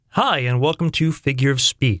Hi, and welcome to Figure of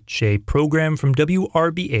Speech, a program from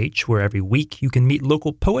WRBH where every week you can meet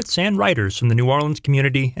local poets and writers from the New Orleans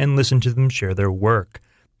community and listen to them share their work.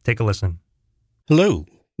 Take a listen. Hello,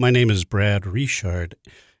 my name is Brad Richard,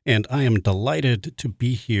 and I am delighted to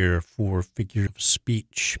be here for Figure of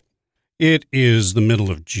Speech. It is the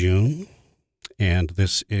middle of June, and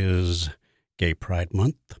this is Gay Pride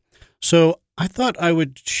Month. So I thought I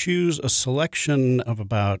would choose a selection of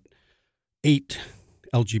about 8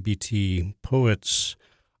 LGBT poets,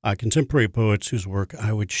 contemporary poets whose work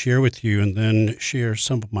I would share with you and then share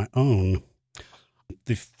some of my own.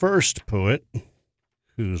 The first poet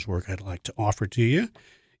whose work I'd like to offer to you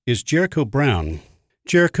is Jericho Brown.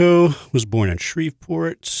 Jericho was born in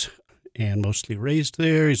Shreveport and mostly raised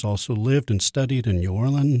there. He's also lived and studied in New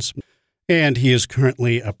Orleans, and he is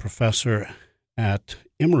currently a professor at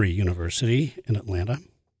Emory University in Atlanta.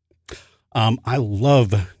 I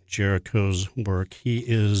love Jericho's work. He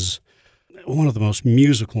is one of the most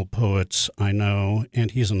musical poets I know,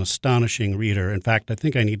 and he's an astonishing reader. In fact, I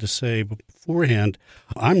think I need to say beforehand,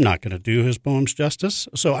 I'm not going to do his poems justice,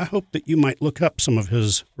 so I hope that you might look up some of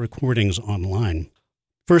his recordings online.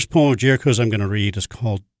 First poem of Jericho's I'm going to read is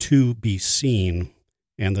called To Be Seen,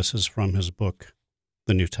 and this is from his book,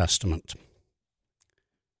 The New Testament.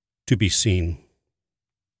 To Be Seen.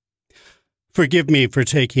 Forgive me for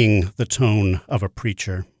taking the tone of a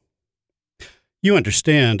preacher. You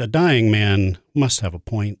understand, a dying man must have a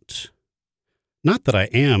point. Not that I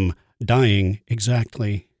am dying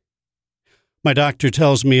exactly. My doctor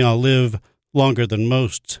tells me I'll live longer than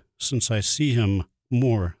most, since I see him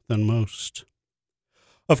more than most.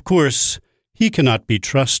 Of course, he cannot be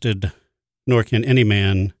trusted, nor can any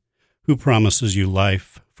man who promises you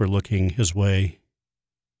life for looking his way.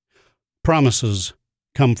 Promises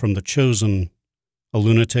come from the chosen, a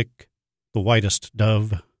lunatic, the whitest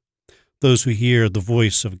dove, those who hear the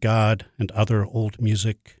voice of God and other old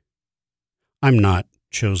music. I'm not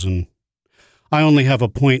chosen. I only have a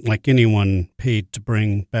point like anyone paid to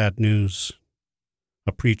bring bad news.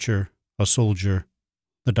 A preacher, a soldier,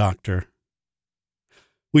 the doctor.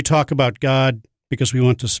 We talk about God because we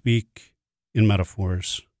want to speak in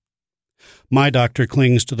metaphors. My doctor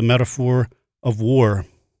clings to the metaphor of war.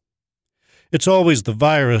 It's always the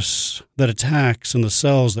virus that attacks and the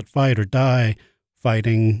cells that fight or die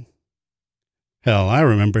fighting. Hell, I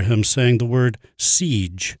remember him saying the word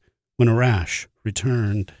siege when a rash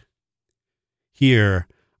returned. Here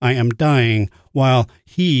I am dying while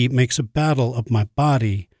he makes a battle of my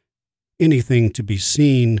body, anything to be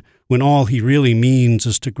seen when all he really means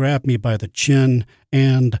is to grab me by the chin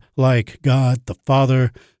and, like God the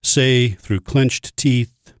Father, say through clenched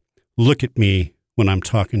teeth, look at me when I'm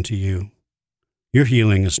talking to you. Your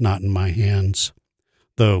healing is not in my hands,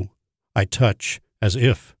 though I touch as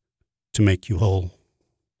if to make you whole.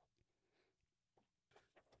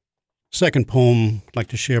 Second poem I'd like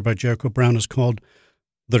to share by Jericho Brown is called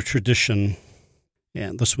The Tradition,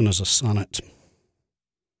 and this one is a sonnet.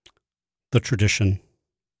 The Tradition.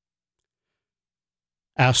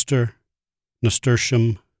 Aster,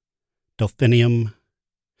 nasturtium, delphinium.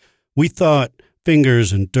 We thought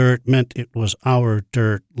fingers in dirt meant it was our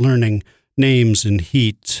dirt, learning names in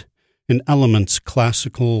heat, and elements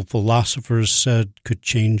classical philosophers said could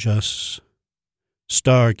change us.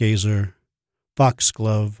 Stargazer,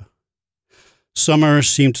 foxglove. Summer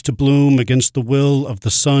seemed to bloom against the will of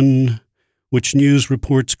the sun, which news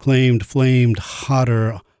reports claimed flamed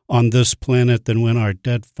hotter on this planet than when our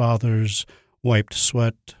dead fathers wiped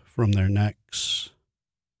sweat from their necks.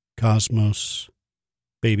 Cosmos,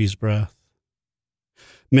 baby's breath.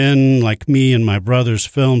 Men like me and my brothers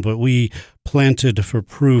filmed what we planted for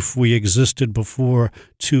proof we existed before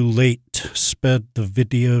too late, sped the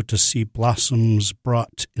video to see blossoms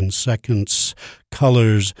brought in seconds,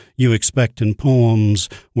 colors you expect in poems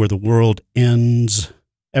where the world ends,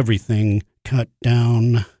 everything cut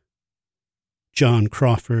down. John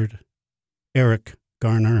Crawford, Eric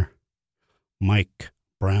Garner, Mike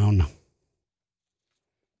Brown.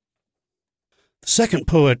 The second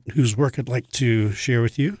poet whose work I'd like to share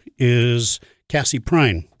with you is Cassie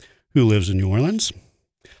Prine, who lives in New Orleans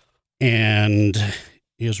and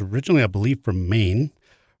is originally, I believe, from Maine.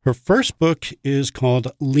 Her first book is called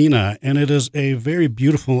Lena, and it is a very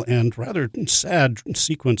beautiful and rather sad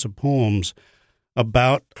sequence of poems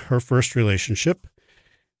about her first relationship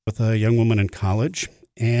with a young woman in college.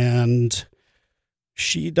 And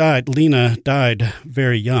Lena died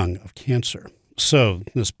very young of cancer. So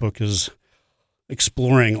this book is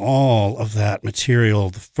exploring all of that material.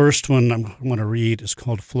 The first one I want to read is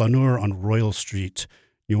called Flaneur on Royal Street,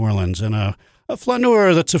 New Orleans. And a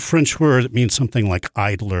flaneur, that's a French word that means something like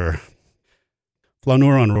idler.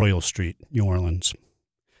 Flaneur on Royal Street, New Orleans.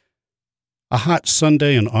 A hot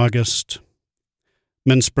Sunday in August.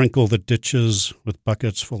 Men sprinkle the ditches with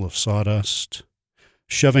buckets full of sawdust,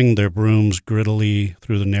 shoving their brooms grittily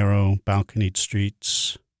through the narrow, balconied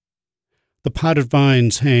streets. The potted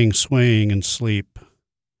vines hang swaying in sleep.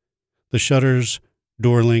 The shutters,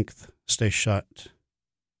 door length, stay shut.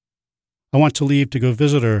 I want to leave to go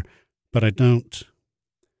visit her, but I don't.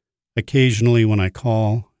 Occasionally when I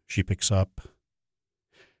call, she picks up.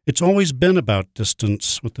 It's always been about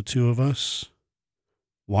distance with the two of us.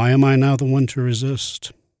 Why am I now the one to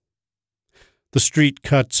resist? The street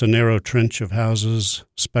cuts a narrow trench of houses,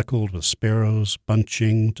 speckled with sparrows,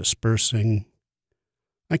 bunching, dispersing.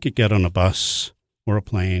 I could get on a bus, or a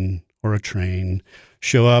plane, or a train,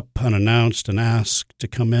 show up unannounced and ask to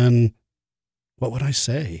come in. What would I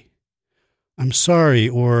say? I'm sorry,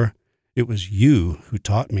 or it was you who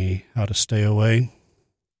taught me how to stay away.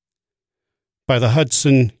 By the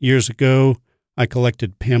Hudson, years ago, I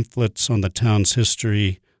collected pamphlets on the town's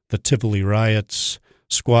history, the Tivoli riots,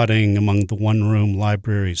 squatting among the one-room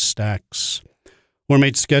library's stacks, or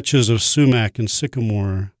made sketches of sumac and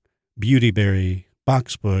sycamore, beautyberry,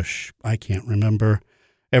 boxbush, I can't remember,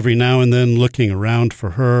 every now and then looking around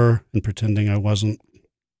for her and pretending I wasn't.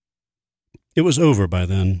 It was over by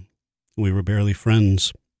then. We were barely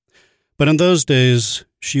friends. But in those days,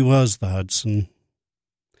 she was the Hudson.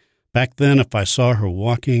 Back then, if I saw her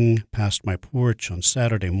walking past my porch on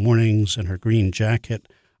Saturday mornings in her green jacket,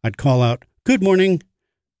 I'd call out, "Good morning,"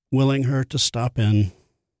 willing her to stop in.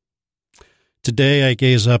 Today, I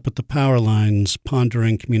gaze up at the power lines,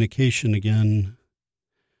 pondering communication again.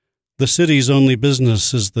 This city's only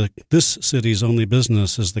business is the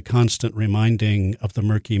constant reminding of the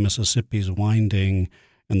murky Mississippi's winding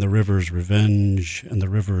and the river's revenge and the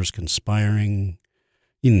river's conspiring.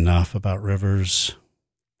 Enough about rivers.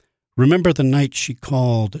 Remember the night she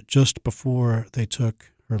called just before they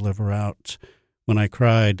took her liver out, when I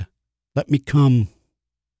cried, "Let me come."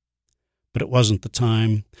 But it wasn't the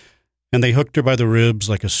time, and they hooked her by the ribs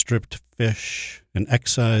like a stripped fish and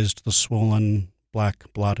excised the swollen,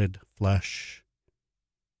 black-blotted flesh.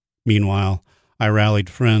 Meanwhile, I rallied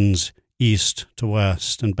friends east to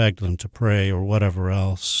west and begged them to pray or whatever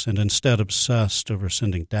else, and instead obsessed over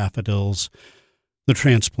sending daffodils the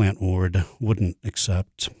transplant ward wouldn't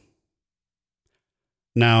accept.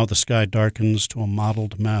 Now the sky darkens to a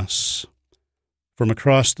mottled mess. From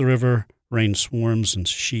across the river, rain swarms in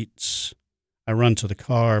sheets. I run to the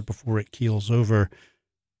car before it keels over.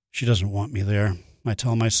 She doesn't want me there, I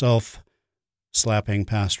tell myself, slapping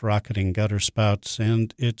past rocketing gutter spouts,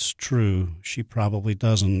 and it's true, she probably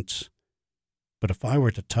doesn't. But if I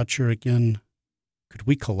were to touch her again, could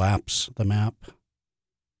we collapse the map?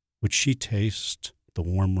 Would she taste the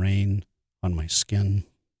warm rain on my skin?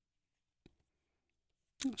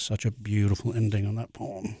 Such a beautiful ending on that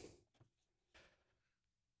poem.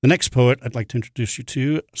 The next poet I'd like to introduce you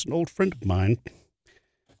to is an old friend of mine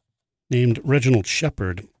named Reginald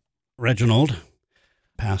Shepard. Reginald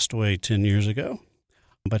passed away 10 years ago,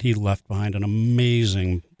 but he left behind an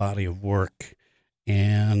amazing body of work.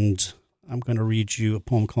 And I'm going to read you a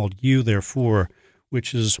poem called You, Therefore,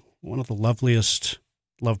 which is one of the loveliest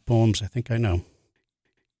love poems I think I know.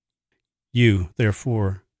 You,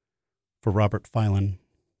 Therefore, for Robert Phelan.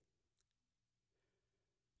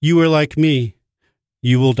 You are like me.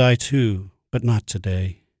 You will die too, but not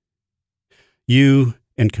today. You,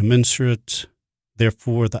 incommensurate,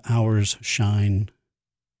 therefore the hours shine.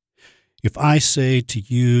 If I say to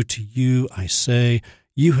you I say,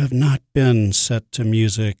 you have not been set to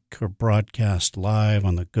music or broadcast live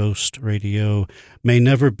on the ghost radio, may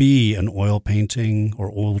never be an oil painting or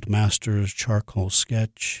old master's charcoal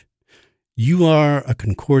sketch. You are a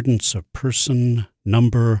concordance of person,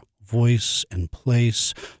 number, voice, and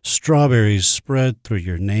place, strawberries spread through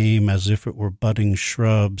your name as if it were budding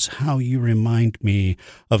shrubs. How you remind me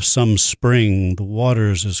of some spring, the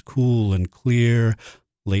waters as cool and clear,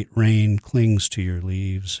 late rain clings to your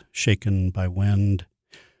leaves, shaken by wind,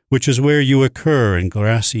 which is where you occur in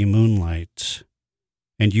grassy moonlight.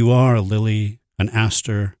 And you are a lily, an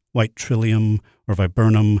aster, white trillium, or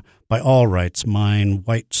viburnum, by all rights mine,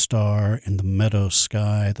 white star in the meadow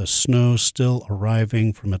sky, the snow still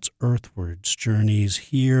arriving from its earthwards journeys,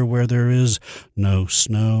 here where there is no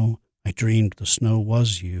snow. I dreamed the snow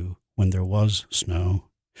was you when there was snow.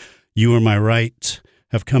 You are my right,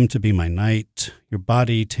 have come to be my night. Your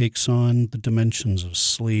body takes on the dimensions of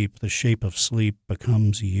sleep, the shape of sleep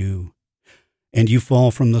becomes you. And you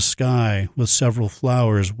fall from the sky with several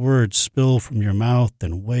flowers, words spill from your mouth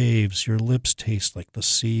and waves, your lips taste like the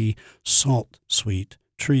sea, salt, sweet,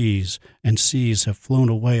 trees and seas have flown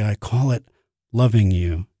away, I call it loving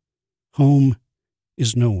you. Home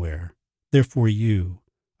is nowhere, therefore you,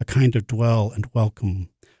 a kind of dwell and welcome,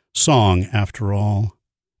 song after all,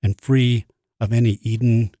 and free of any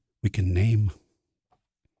Eden we can name.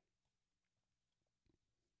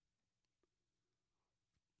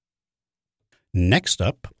 Next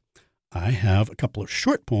up, I have a couple of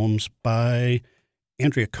short poems by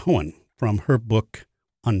Andrea Cohen from her book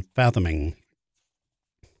Unfathoming.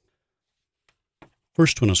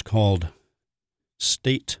 First one is called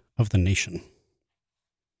State of the Nation.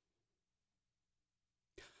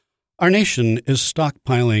 Our nation is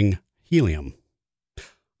stockpiling helium.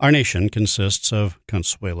 Our nation consists of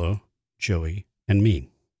Consuelo, Joey, and me.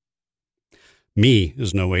 Me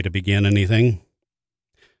is no way to begin anything.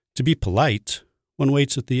 To be polite, one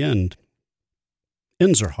waits at the end.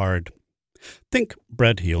 Ends are hard. Think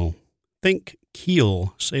bread heel. Think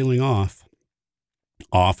keel sailing off.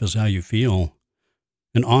 Off is how you feel.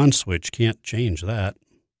 An on switch can't change that.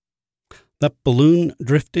 That balloon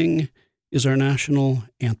drifting is our national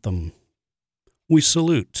anthem. We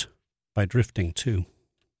salute by drifting too.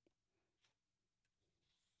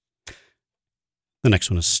 The next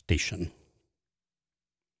one is station.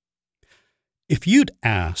 If you'd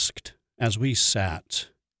asked, as we sat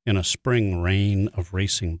in a spring rain of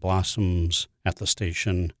racing blossoms at the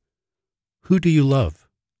station, who do you love?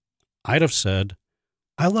 I'd have said,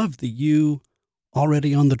 I love the you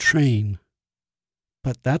already on the train.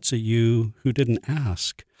 But that's a you who didn't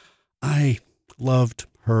ask. I loved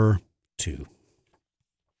her too.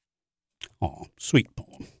 Oh, sweet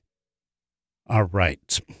poem. All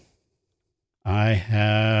right. I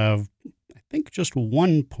have, I think, just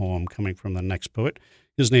one poem coming from the next poet.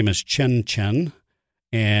 His name is Chen Chen,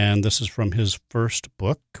 and this is from his first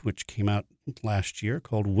book, which came out last year,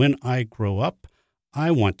 called When I Grow Up,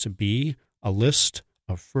 I Want to Be a List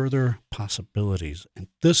of Further Possibilities. And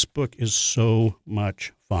this book is so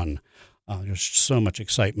much fun. There's so much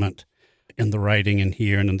excitement in the writing in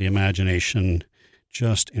here and in the imagination.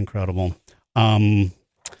 Just incredible. I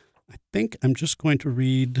think I'm just going to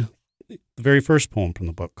read the very first poem from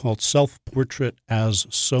the book, called Self-Portrait as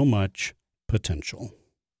So Much Potential.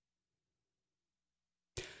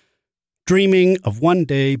 Dreaming of one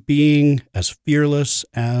day being as fearless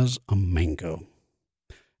as a mango,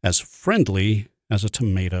 as friendly as a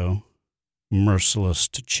tomato, merciless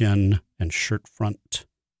to chin and shirt front.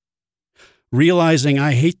 Realizing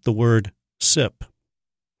I hate the word sip,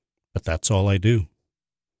 but that's all I do.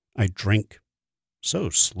 I drink so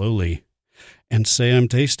slowly and say I'm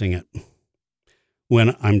tasting it,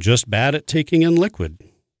 when I'm just bad at taking in liquid.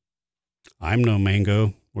 I'm no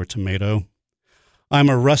mango or tomato. I'm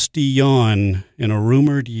a rusty yawn in a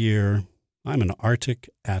rumored year. I'm an Arctic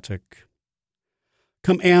attic.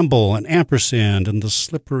 Come amble and ampersand in the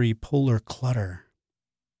slippery polar clutter.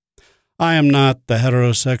 I am not the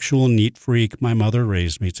heterosexual neat freak my mother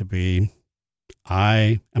raised me to be.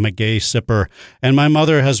 I am a gay sipper, and my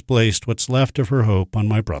mother has placed what's left of her hope on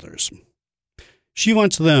my brothers. She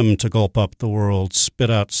wants them to gulp up the world, spit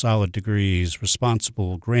out solid degrees,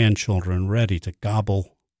 responsible grandchildren ready to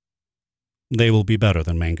gobble. They will be better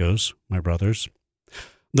than mangoes, my brothers,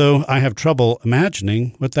 though I have trouble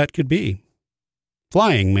imagining what that could be.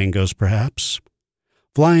 Flying mangoes, perhaps.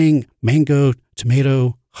 Flying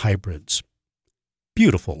mango-tomato hybrids.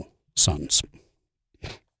 Beautiful sons.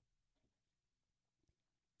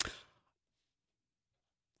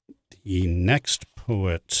 The next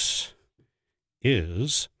poet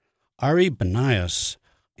is Ari Banias,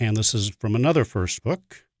 and this is from another first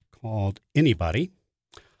book called Anybody.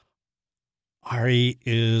 Ari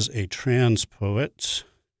is a trans poet,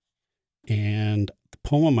 and the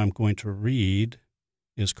poem I'm going to read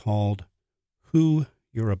is called Who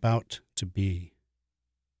You're About to Be.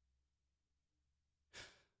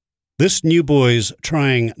 This new boy's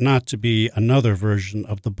trying not to be another version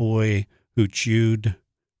of the boy who chewed,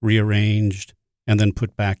 rearranged, and then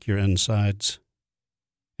put back your insides.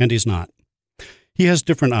 And he's not. He has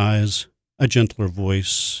different eyes, a gentler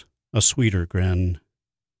voice, a sweeter grin,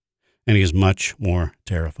 and he is much more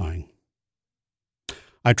terrifying.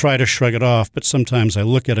 I try to shrug it off, but sometimes I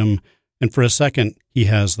look at him, and for a second he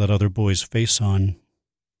has that other boy's face on.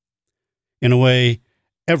 In a way,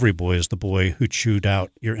 every boy is the boy who chewed out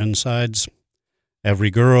your insides. Every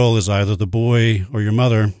girl is either the boy or your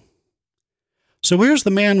mother. So where's the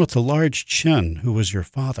man with the large chin who was your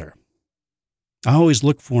father? I always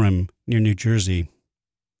look for him near New Jersey.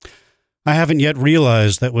 I haven't yet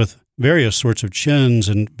realized that with various sorts of chins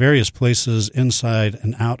in various places inside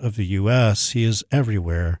and out of the U.S., he is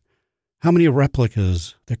everywhere. How many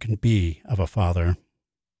replicas there can be of a father?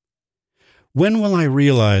 When will I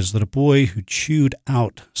realize that a boy who chewed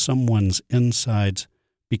out someone's insides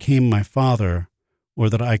became my father, or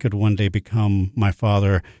that I could one day become my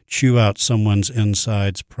father, chew out someone's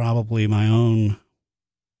insides, probably my own?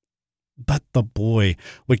 But the boy,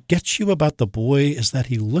 what gets you about the boy is that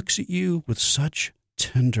he looks at you with such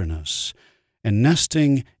tenderness, and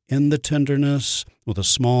nesting in the tenderness with a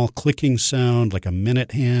small clicking sound like a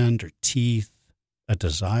minute hand or teeth, a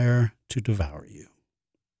desire to devour you.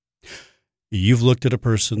 You've looked at a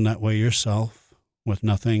person that way yourself, with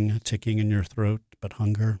nothing ticking in your throat but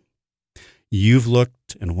hunger. You've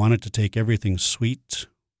looked and wanted to take everything sweet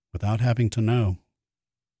without having to know.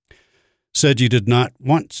 Said you did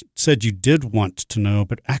want to know,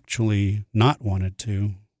 but actually not wanted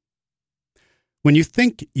to. When you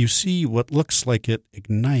think you see what looks like it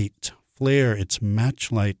ignite, flare its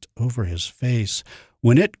matchlight over his face,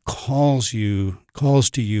 when it calls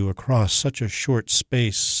to you across such a short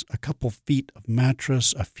space, a couple feet of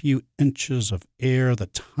mattress, a few inches of air, the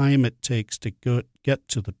time it takes to get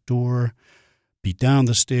to the door, be down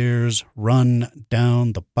the stairs, run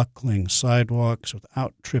down the buckling sidewalks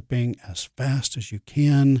without tripping as fast as you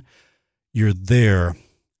can, you're there,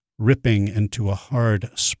 ripping into a hard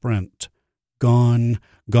sprint. Gone,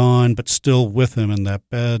 but still with him in that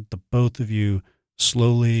bed, the both of you,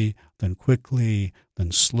 slowly, then quickly,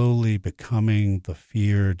 then slowly becoming the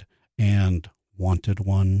feared and wanted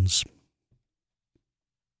ones.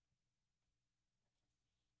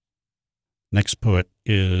 Next poet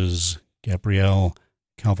is Gabrielle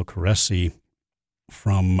Calvacaresi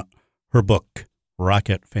from her book,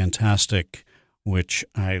 Rocket Fantastic, which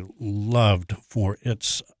I loved for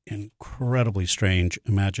its incredibly strange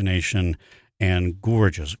imagination and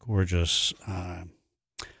gorgeous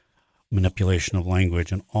manipulation of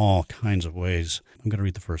language in all kinds of ways. I'm going to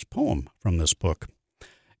read the first poem from this book,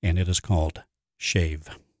 and it is called Shave.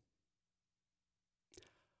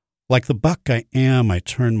 Like the buck I am, I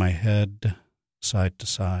turn my head side to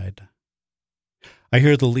side. I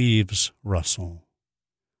hear the leaves rustle.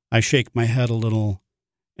 I shake my head a little,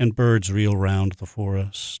 and birds reel round the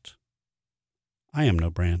forest. I am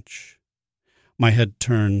no branch. My head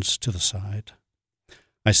turns to the side.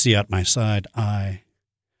 I see out my side eye.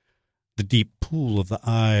 The deep pool of the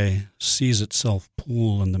eye sees itself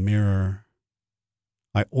pool in the mirror.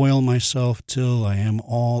 I oil myself till I am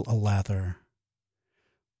all a lather.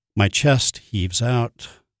 My chest heaves out,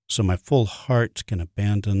 so my full heart can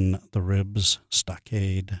abandon the ribs'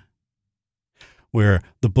 stockade. Where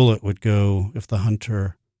the bullet would go if the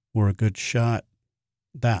hunter were a good shot,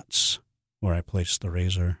 that's where I place the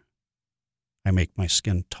razor. I make my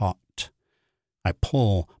skin taut. I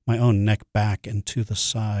pull my own neck back and to the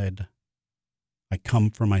side. I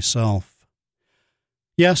come for myself.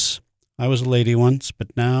 Yes, I was a lady once,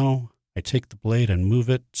 but now I take the blade and move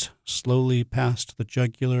it slowly past the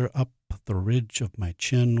jugular up the ridge of my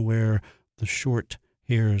chin where the short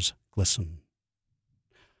hairs glisten.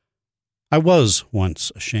 I was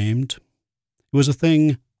once ashamed. It was a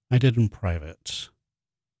thing I did in private.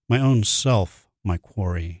 My own self, my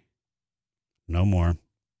quarry. No more.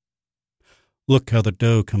 Look how the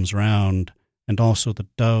doe comes round, and also the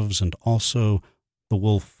doves, and also the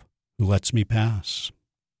wolf who lets me pass.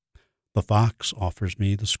 The fox offers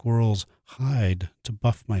me the squirrel's hide to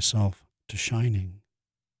buff myself to shining.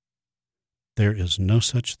 There is no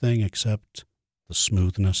such thing except the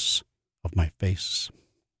smoothness of my face.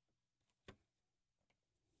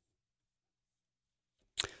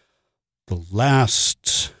 The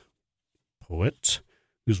last poet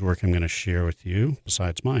whose work I'm going to share with you,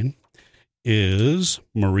 besides mine, is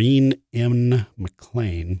Maureen M.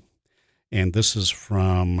 McLean, and this is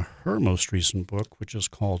from her most recent book, which is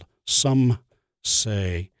called Some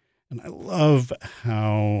Say. And I love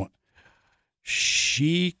how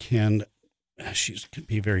she can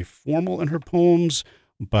be very formal in her poems,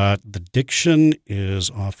 but the diction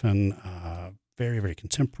is often very, very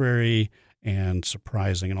contemporary and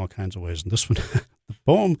surprising in all kinds of ways. And this one, the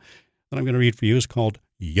poem that I'm going to read for you is called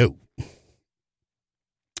Yo.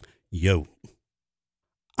 Yo.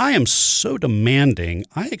 I am so demanding,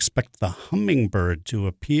 I expect the hummingbird to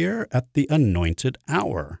appear at the anointed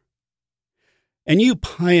hour. And you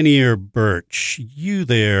pioneer birch, you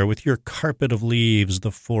there with your carpet of leaves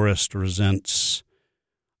the forest resents.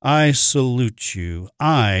 I salute you,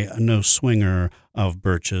 I, no swinger of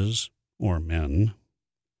birches or men.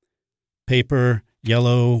 Paper,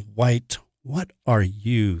 yellow, white, what are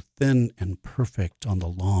you, thin and perfect on the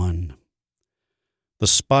lawn? The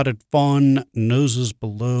spotted fawn noses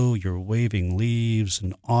below your waving leaves,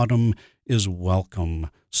 and autumn is welcome,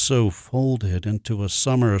 so folded into a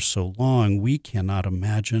summer so long we cannot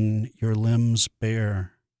imagine your limbs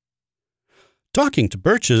bare. Talking to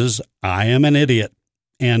birches, I am an idiot,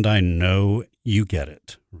 and I know you get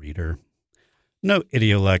it, reader. No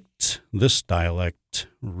idiolect, this dialect,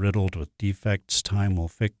 riddled with defects time will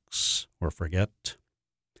fix or forget.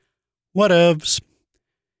 Whatevs,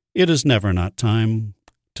 it is never not time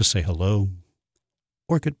to say hello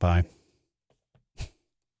or goodbye.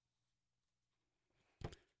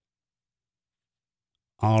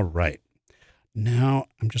 All right. Now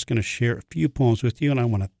I'm just going to share a few poems with you, and I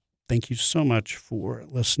want to thank you so much for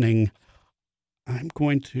listening. I'm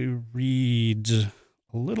going to read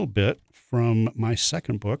a little bit from my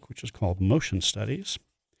second book, which is called Motion Studies.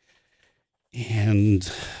 And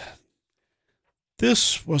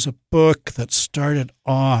this was a book that started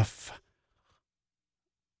off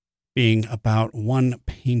being about one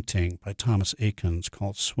painting by Thomas Eakins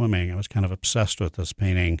called Swimming. I was kind of obsessed with this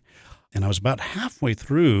painting, and I was about halfway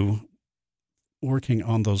through working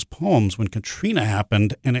on those poems when Katrina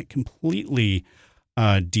happened, and it completely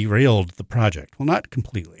derailed the project. Well, not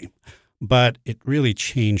completely, but it really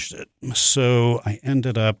changed it. So I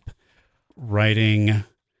ended up writing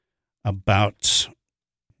about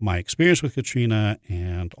my experience with Katrina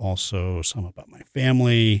and also some about my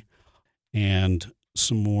family and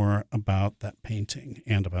some more about that painting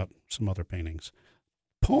and about some other paintings.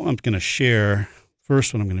 The poem I'm going to share,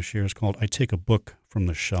 first one I'm going to share is called I Take a Book from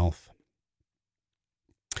the Shelf.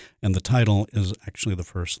 And the title is actually the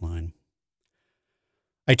first line.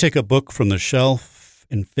 I take a book from the shelf,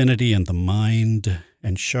 infinity and the mind,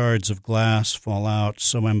 and shards of glass fall out,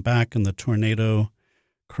 so I'm back in the tornado,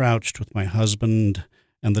 crouched with my husband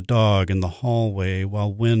and the dog in the hallway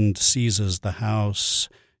while wind seizes the house,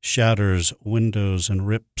 shatters windows and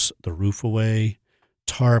rips the roof away,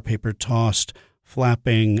 tar paper tossed,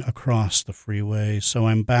 flapping across the freeway, so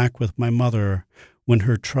I'm back with my mother when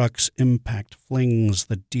her truck's impact flings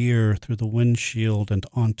the deer through the windshield and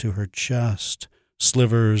onto her chest,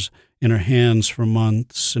 slivers in her hands for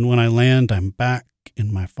months, and when I land, I'm back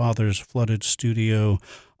in my father's flooded studio.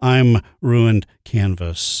 I'm ruined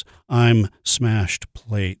canvas. I'm smashed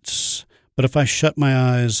plates. But if I shut my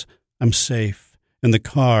eyes, I'm safe in the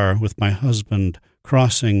car with my husband,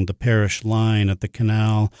 crossing the parish line at the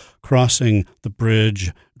canal, crossing the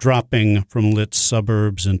bridge, dropping from lit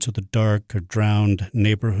suburbs into the dark or drowned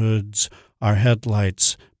neighborhoods, our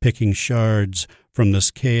headlights picking shards from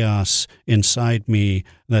this chaos inside me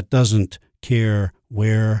that doesn't care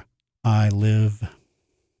where I live.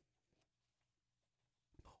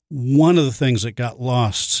 One of the things that got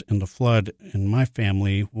lost in the flood in my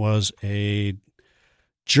family was a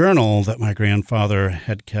journal that my grandfather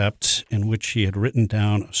had kept in which he had written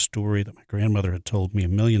down a story that my grandmother had told me a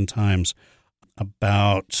million times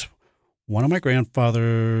about one of my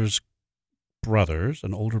grandfather's brothers,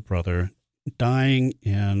 an older brother, dying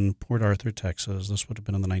in Port Arthur, Texas. This would have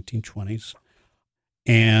been in the 1920s.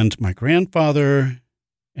 And my grandfather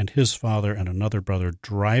and his father and another brother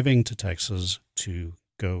driving to Texas to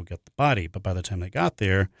go get the body. But by the time they got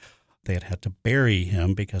there, they had to bury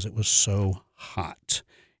him because it was so hot.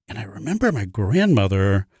 And I remember my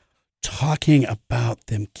grandmother talking about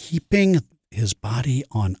them keeping his body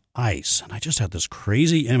on ice. And I just had this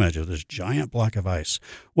crazy image of this giant block of ice.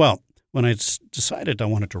 Well, when I decided I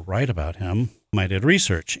wanted to write about him, I did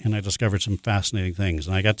research and I discovered some fascinating things.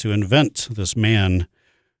 And I got to invent this man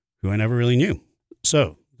who I never really knew.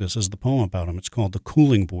 So this is the poem about him. It's called The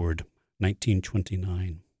Cooling Board,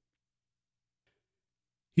 1929.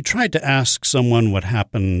 He tried to ask someone what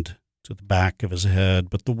happened to the back of his head,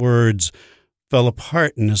 but the words fell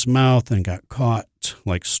apart in his mouth and got caught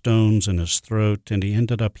like stones in his throat, and he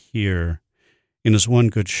ended up here in his one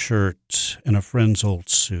good shirt and a friend's old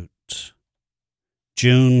suit.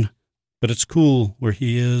 June, but it's cool where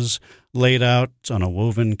he is, laid out on a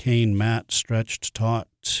woven cane mat stretched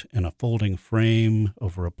taut in a folding frame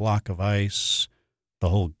over a block of ice, the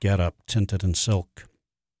whole get-up tinted in silk.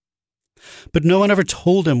 But no one ever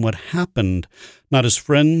told him what happened, not his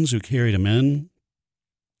friends who carried him in,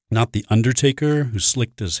 not the undertaker who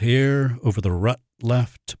slicked his hair over the rut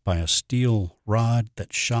left by a steel rod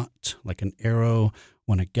that shot like an arrow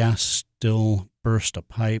when a gas still burst a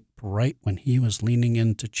pipe right when he was leaning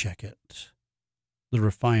in to check it. The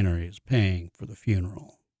refinery is paying for the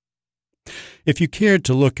funeral. If you cared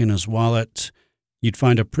to look in his wallet, you'd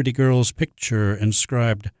find a pretty girl's picture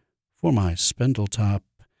inscribed, "For my Spindletop,"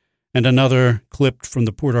 and another clipped from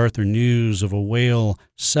the Port Arthur News of a whale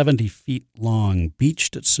 70 feet long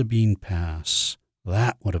beached at Sabine Pass.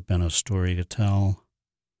 That would have been a story to tell.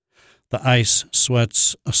 The ice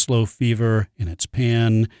sweats a slow fever in its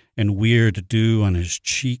pan, and weird dew on his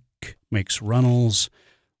cheek makes runnels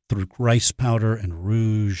through rice powder and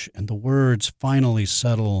rouge, and the words finally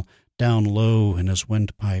settle down low in his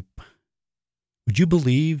windpipe. Would you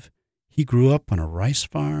believe he grew up on a rice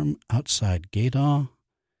farm outside Gaydon?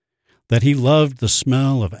 That he loved the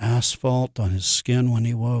smell of asphalt on his skin when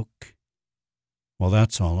he woke? Well,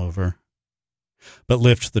 that's all over. But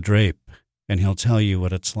lift the drape, and he'll tell you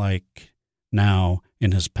what it's like now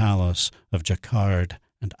in his palace of jacquard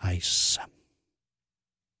and ice.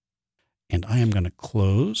 And I am going to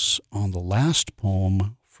close on the last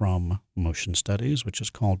poem from Motion Studies, which is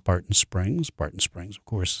called Barton Springs. Barton Springs, of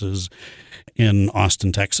course, is in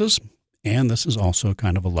Austin, Texas. And this is also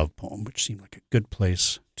kind of a love poem, which seemed like a good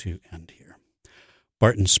place to end here.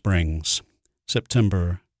 Barton Springs,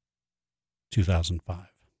 September 2005.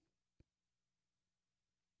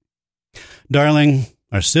 Darling,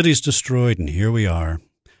 our city's destroyed, and here we are,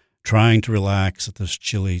 trying to relax at this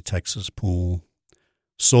chilly Texas pool.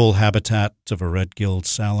 Sole habitat of a red-gilled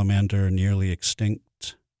salamander nearly extinct.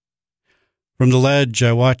 From the ledge,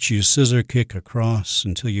 I watch you scissor kick across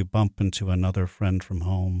until you bump into another friend from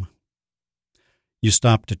home. You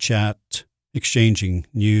stop to chat, exchanging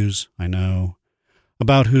news, I know,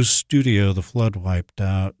 about whose studio the flood wiped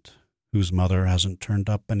out, whose mother hasn't turned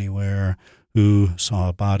up anywhere, who saw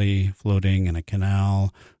a body floating in a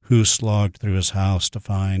canal, who slogged through his house to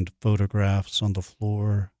find photographs on the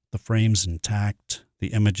floor, the frames intact,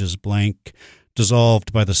 the images blank,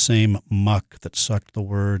 dissolved by the same muck that sucked the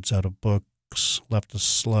words out of books, left a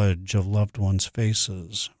sludge of loved ones'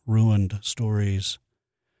 faces, ruined stories.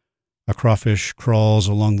 A crawfish crawls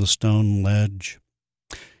along the stone ledge.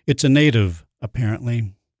 It's a native,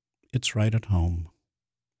 apparently. It's right at home.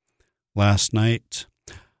 Last night,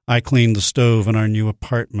 I cleaned the stove in our new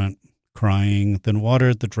apartment, crying, then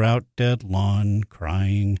watered the drought-dead lawn,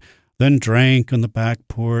 crying, then drank on the back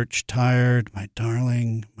porch, tired, my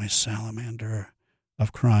darling, my salamander,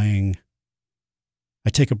 of crying. I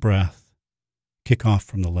take a breath, kick off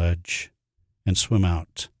from the ledge, and swim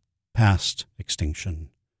out, past extinction,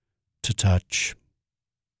 to touch.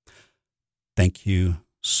 Thank you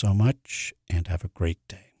so much, and have a great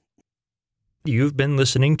day. You've been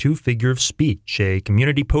listening to Figure of Speech, a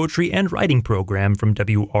community poetry and writing program from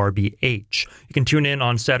WRBH. You can tune in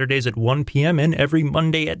on Saturdays at 1 p.m. and every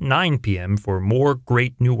Monday at 9 p.m. for more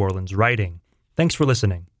great New Orleans writing. Thanks for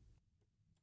listening.